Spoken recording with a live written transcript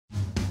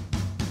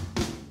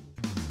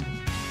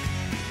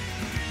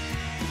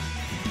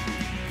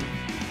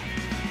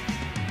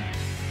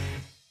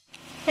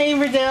Hey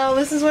Riddell,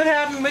 this is what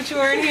happened, but you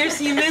weren't here,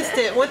 so you missed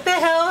it. What the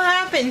hell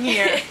happened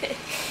here?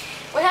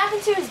 What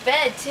happened to his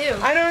bed, too?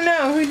 I don't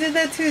know. Who did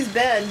that to his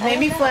bed?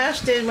 Maybe Flash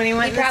did when he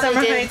went in the Summer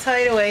Heights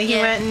Hideaway. He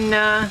went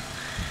and,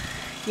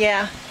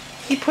 yeah.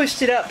 He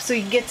pushed it up so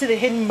he could get to the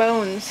hidden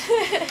bones.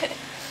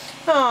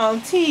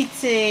 Oh,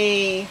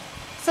 Titi.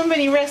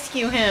 Somebody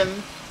rescue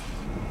him.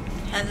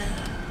 Hello.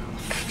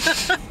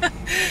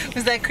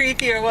 Was that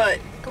creepy or what?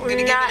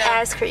 Not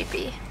as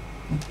creepy.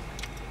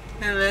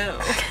 Hello.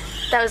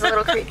 That was a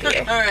little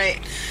creepier. Alright.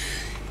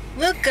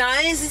 Look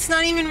guys, it's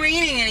not even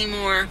raining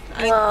anymore.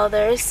 Well,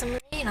 there is some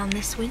rain on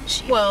this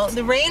windshield. Well,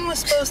 the rain was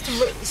supposed to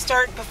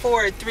start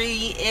before at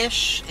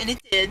 3-ish, and it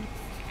did.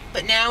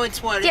 But now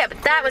it's what? Yeah,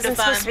 but that wasn't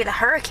supposed to be the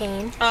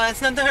hurricane. Oh,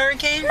 that's not the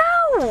hurricane?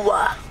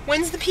 No!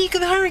 When's the peak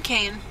of the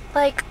hurricane?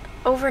 Like,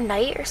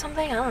 overnight or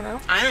something? I don't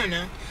know. I don't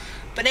know.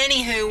 But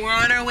anywho, we're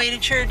on our way to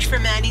church for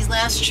Maddie's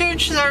last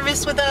church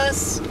service with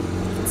us.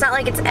 It's not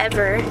like it's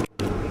ever.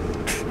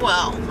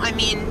 Well, I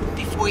mean,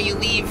 before you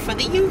leave for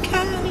the UK.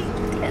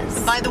 Yes.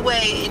 And by the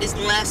way, it is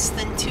less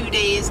than 2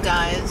 days,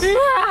 guys.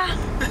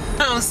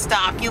 Oh,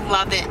 stop. You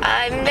love it.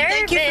 I'm nervous.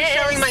 Thank you for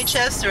showing my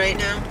chest right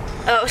now.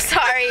 Oh,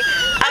 sorry.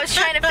 I was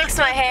trying to fix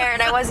my hair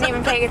and I wasn't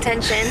even paying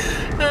attention.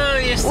 Oh,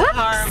 you're so Whoops.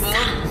 horrible.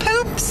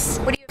 Poops.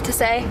 What do you have to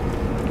say?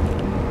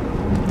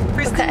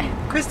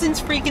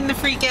 Kristen's freaking the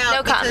freak out.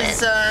 No comment.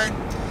 Because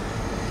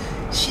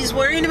she's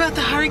worried about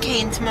the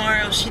hurricane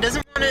tomorrow. She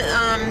doesn't want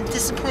to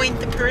disappoint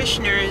the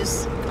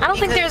parishioners. I don't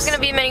think there's going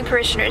to be many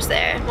parishioners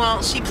there.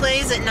 Well, she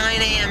plays at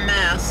 9 a.m.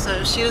 Mass,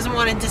 so she doesn't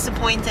want to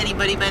disappoint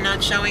anybody by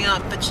not showing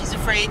up, but she's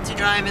afraid to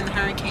drive in the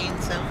hurricane,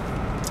 so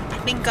I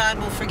think God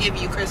will forgive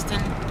you,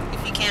 Kristen,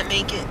 if you can't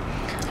make it.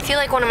 I feel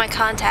like one of my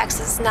contacts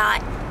is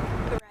not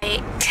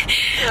right.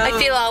 I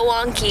feel all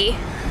wonky.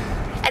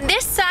 And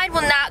this side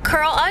will not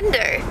curl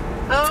under.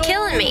 It's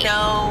killing me.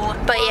 No.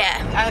 But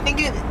yeah. I think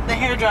the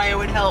hairdryer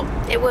would help.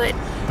 It would.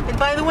 And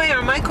by the way,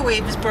 our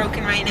microwave is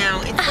broken right now.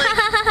 It's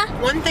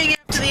like one thing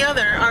after the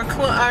other.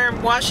 Our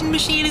washing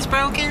machine is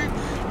broken,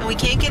 and we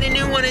can't get a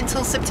new one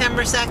until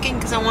September 2nd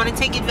because I want to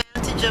take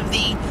advantage of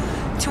the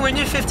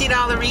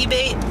 $250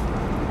 rebate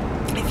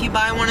if you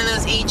buy one of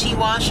those HE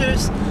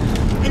washers.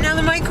 And now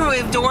the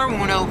microwave door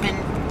won't open.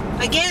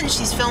 Again,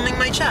 she's filming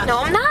my chest. No,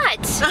 I'm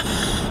not.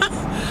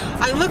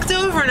 I looked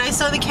over and I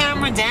saw the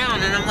camera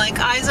down, and I'm like,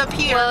 eyes up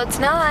here. Well, it's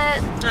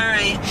not.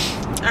 Alright.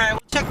 Alright,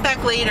 we'll check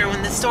back later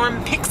when the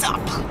storm picks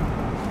up.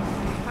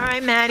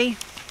 Alright, Maddie.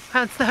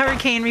 How's the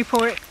hurricane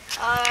report?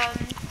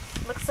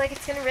 Looks like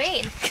it's gonna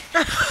rain.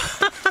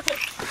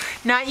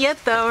 Not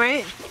yet though,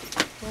 right?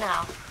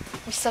 No.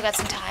 We still got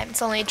some time.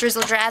 It's only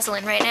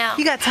drizzle-drazzling right now.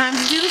 You got time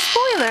to do the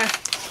spoiler.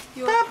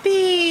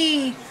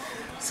 Puppy!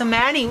 So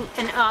Maddie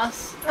and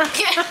us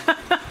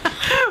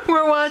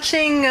were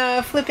watching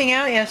Flipping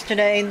Out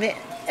yesterday, the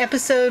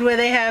episode where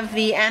they have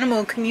the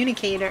animal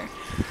communicator.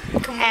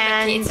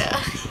 And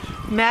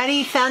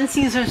Maddie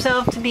fancies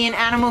herself to be an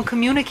animal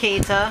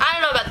communicator. I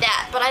don't know about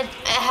that, but I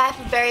have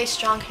a very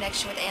strong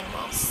connection with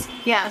animals.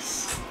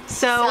 Yes.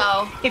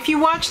 So if you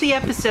watch the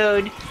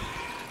episode,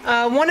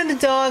 one of the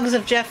dogs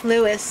of Jeff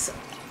Lewis,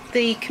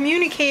 the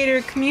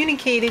communicator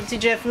communicated to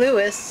Jeff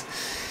Lewis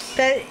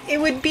that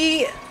it would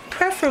be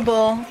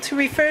preferable to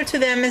refer to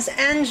them as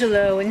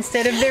Angelo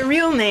instead of their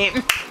real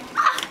name.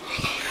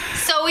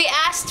 So I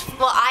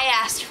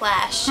asked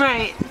Flash,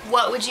 right,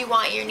 what would you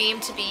want your name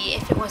to be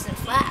if it wasn't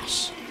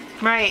Flash?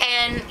 Right.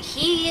 And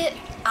he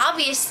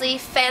obviously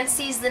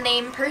fancies the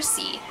name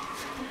Percy.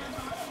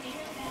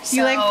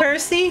 You like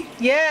Percy?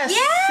 Yes.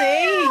 Yeah.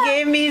 See, he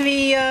gave me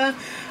the,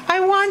 I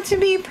want to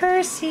be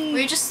Percy.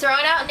 We were just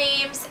throwing out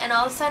names, and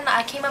all of a sudden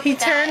I came up with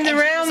that. He turned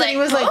around and he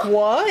was like,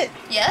 what?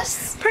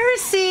 Yes.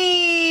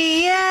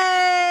 Percy!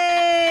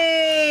 Yay!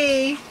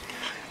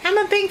 I'm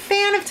a big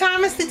fan of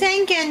Thomas the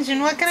Tank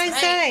Engine. What can I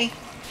say?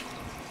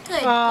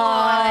 Good boy.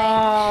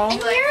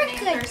 And you're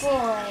a good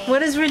boy. What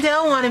does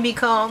Riddell want to be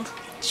called?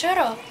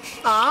 Churro.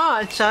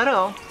 Ah,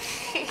 Churro.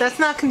 That's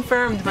not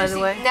confirmed, by the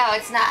way. No,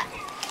 it's not.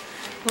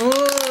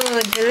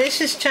 Ooh,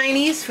 delicious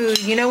Chinese food.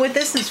 You know what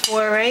this is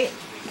for, right?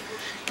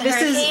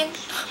 This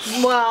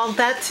is, well,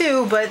 that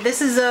too, but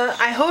this is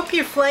I hope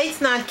your flight's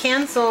not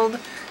canceled,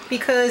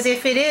 because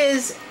if it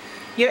is,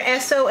 you're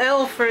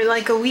SOL for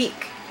like a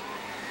week.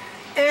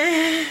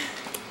 It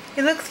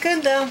looks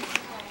good though.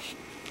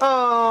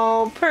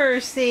 Oh,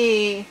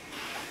 Percy.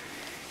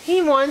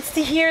 He wants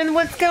to hear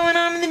what's going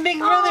on in the Big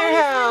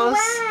Brother house.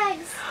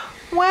 Wags.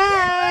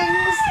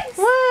 Wags.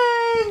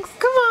 Wags.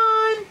 Come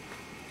on.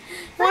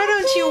 Why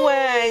don't you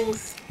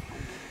Wags?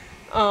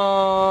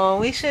 Oh,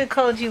 we should have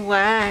called you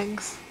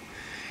Wags.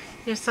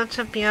 You're such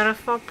a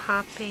beautiful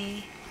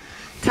puppy.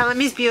 Tell him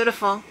he's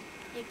beautiful.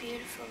 You're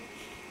beautiful.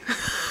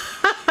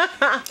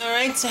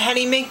 Alright, so how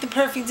do you make the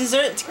perfect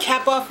dessert to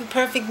cap off the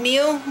perfect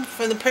meal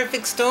for the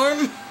perfect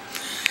storm?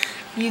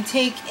 You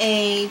take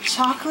a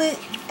chocolate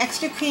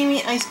extra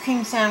creamy ice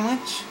cream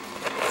sandwich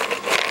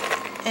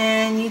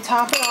and you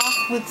top it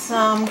off with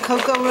some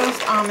cocoa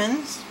roast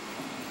almonds.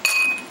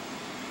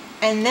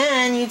 And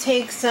then you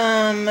take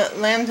some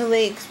Lambda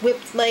Lake's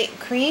whipped light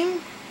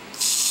cream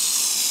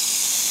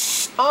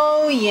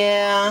Oh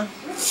yeah.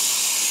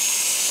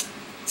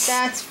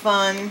 That's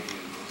fun.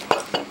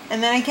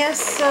 And then I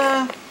guess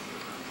a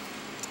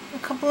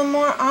couple of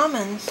more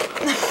almonds.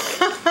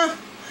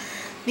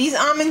 These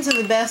almonds are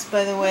the best,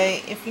 by the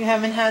way, if you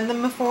haven't had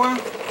them before.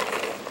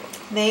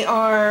 They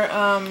are,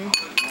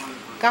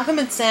 got them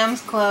at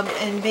Sam's Club,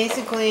 and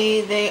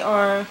basically they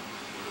are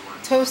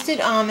toasted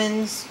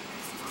almonds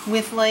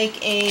with like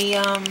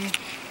a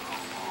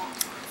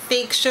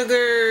fake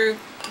sugar,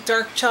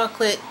 dark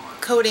chocolate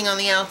coating on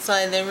the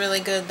outside. They're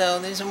really good though.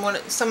 These are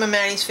some of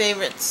Maddie's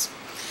favorites.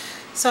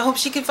 So I hope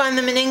she can find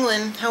them in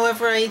England.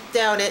 However, I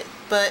doubt it.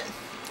 But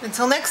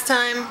until next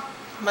time,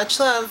 much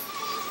love.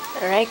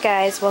 Alright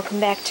guys, welcome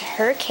back to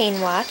Hurricane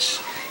Watch.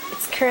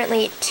 It's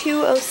currently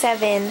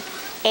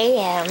 2:07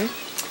 a.m.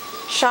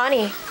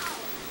 Shawnee,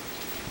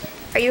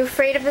 are you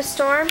afraid of the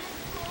storm?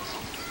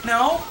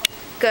 No.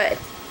 Good,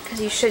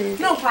 because you shouldn't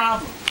be. No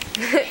problem.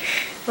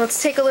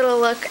 Let's take a little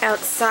look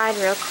outside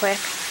real quick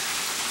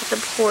at the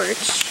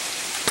porch.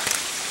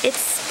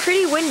 It's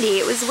pretty windy.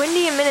 It was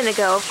windy a minute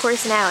ago. Of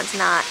course now it's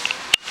not.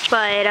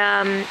 But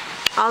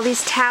all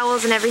these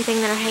towels and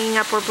everything that are hanging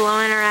up were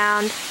blowing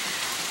around.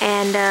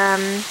 And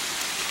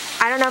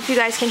I don't know if you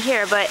guys can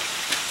hear, but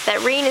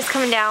that rain is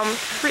coming down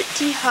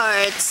pretty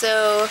hard.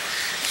 So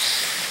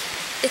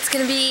it's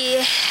going to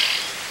be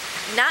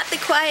not the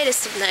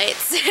quietest of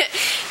nights.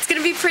 It's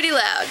going to be pretty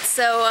loud.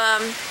 So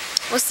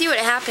we'll see what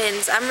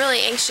happens. I'm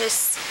really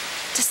anxious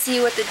to see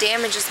what the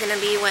damage is going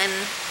to be when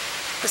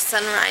the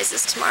sun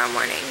rises tomorrow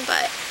morning,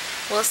 but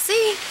we'll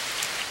see.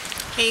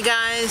 Hey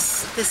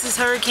guys, this is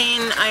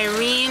Hurricane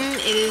Irene.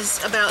 It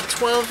is about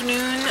 12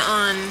 noon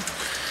on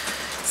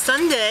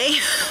Sunday.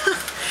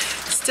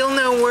 Still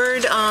no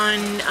word on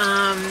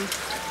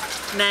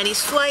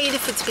Maddie's flight,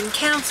 if it's been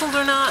canceled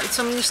or not,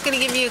 so I'm just going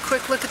to give you a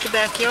quick look at the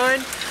backyard.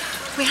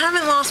 We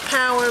haven't lost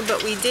power,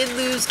 but we did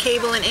lose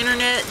cable and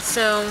internet,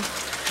 so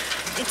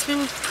it's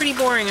been pretty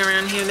boring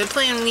around here. They're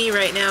playing Wii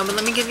right now, but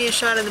let me give you a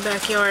shot of the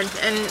backyard,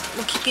 and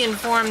we'll keep you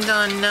informed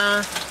on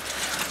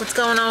what's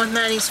going on with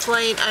Maddie's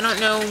flight. I don't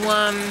know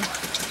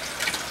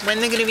when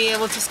they're going to be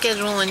able to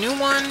schedule a new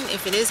one,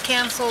 if it is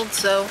canceled,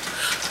 so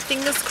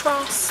fingers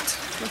crossed.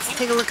 Let's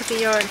take a look at the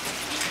yard.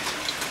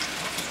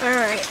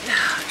 Alright,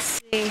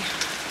 let's see.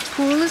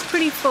 Pool is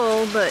pretty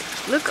full, but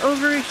look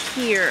over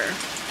here.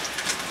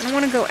 I don't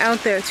want to go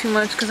out there too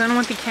much because I don't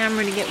want the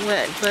camera to get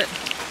wet, but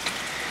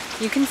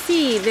you can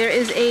see there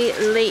is a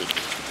lake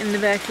in the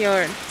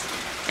backyard.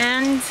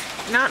 And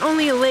not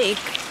only a lake,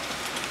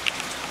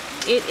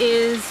 it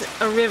is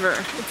a river.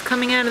 It's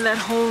coming out of that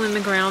hole in the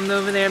ground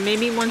over there.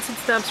 Maybe once it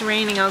stops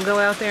raining, I'll go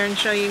out there and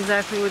show you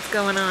exactly what's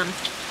going on.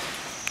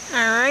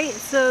 Alright,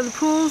 so the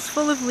pool's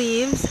full of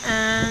leaves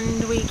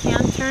and we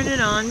can't turn it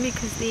on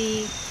because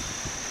the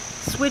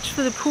switch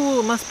for the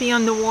pool must be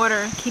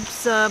underwater. It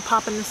keeps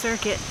popping the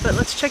circuit. But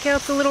let's check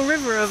out the little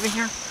river over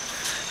here.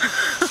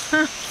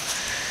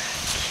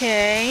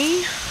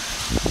 Okay.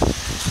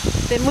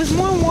 There was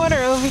more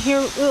water over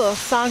here,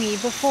 soggy,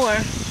 before.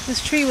 This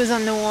tree was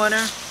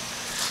underwater.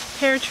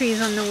 Pear tree's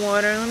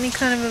underwater. Let me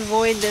kind of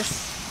avoid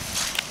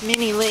this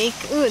mini lake.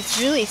 Ooh, it's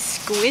really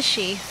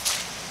squishy.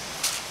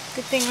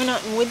 Good thing we're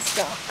not in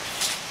Woodstock.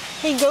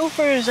 Hey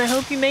gophers, I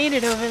hope you made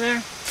it over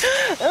there.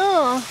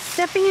 Oh,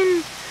 stepping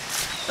in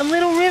a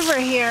little river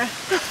here.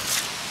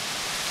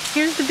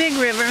 Here's the big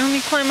river. Let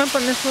me climb up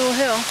on this little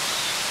hill.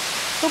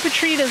 Hope a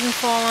tree doesn't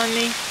fall on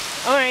me.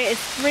 Alright,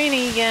 it's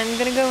raining again. I'm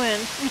gonna go in.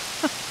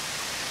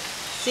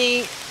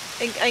 See,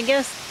 I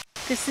guess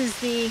this is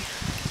the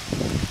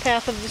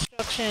path of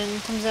destruction.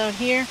 It comes out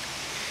here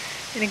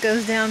and it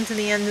goes down to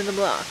the end of the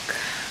block.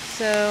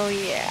 So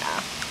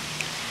yeah.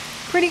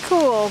 Pretty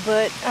cool,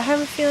 but I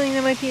have a feeling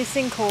there might be a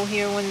sinkhole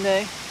here one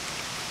day.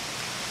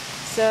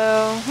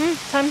 So,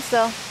 time to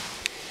sell.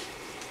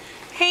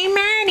 Hey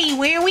Maddie,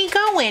 where are we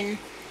going?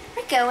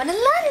 We're going to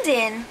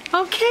London.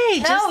 Okay,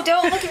 No,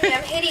 don't look at me,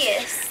 I'm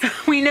hideous.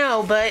 We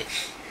know, but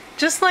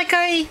just like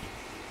I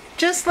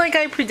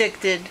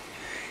predicted,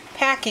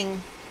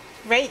 packing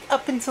right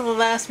up until the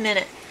last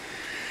minute.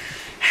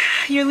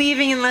 You're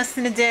leaving in less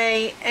than a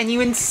day, and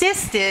you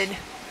insisted.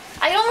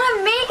 I don't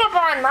have makeup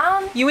on,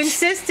 Mom. You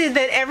insisted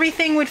that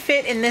everything would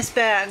fit in this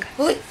bag.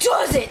 Well, it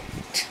doesn't.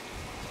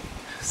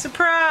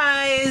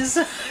 Surprise!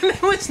 There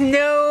was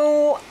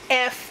no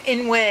F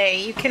in way.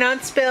 You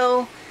cannot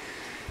spell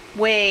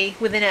way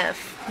with an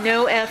F.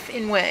 No F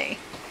in way.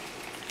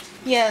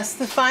 Yes,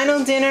 the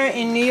final dinner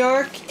in New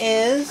York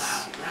is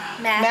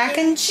mac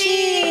and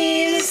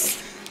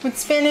cheese with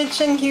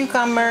spinach and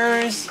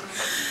cucumbers.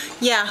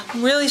 Yeah,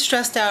 I'm really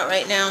stressed out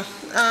right now.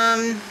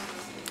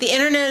 The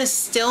internet is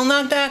still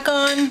not back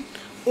on,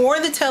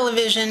 or the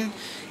television.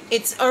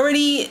 It's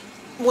already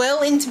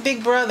well into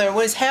Big Brother.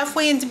 What is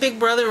halfway into Big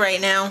Brother right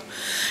now?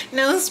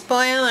 No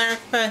spoiler,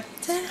 but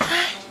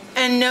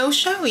and no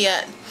show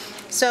yet.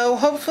 So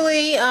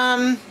hopefully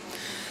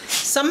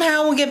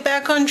somehow we'll get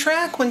back on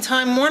track when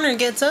Time Warner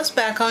gets us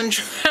back on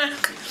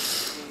track.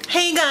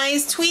 Hey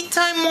guys, tweet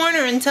Time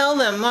Warner and tell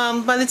them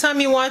by the time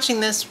you're watching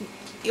this,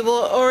 you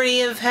will already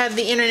have had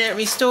the internet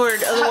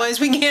restored. Otherwise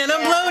we can't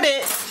upload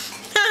it.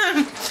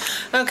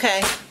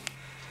 Okay.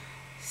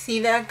 See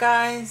that,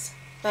 guys?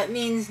 That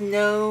means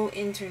no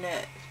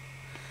internet.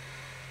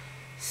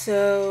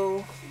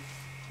 So,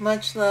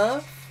 much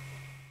love.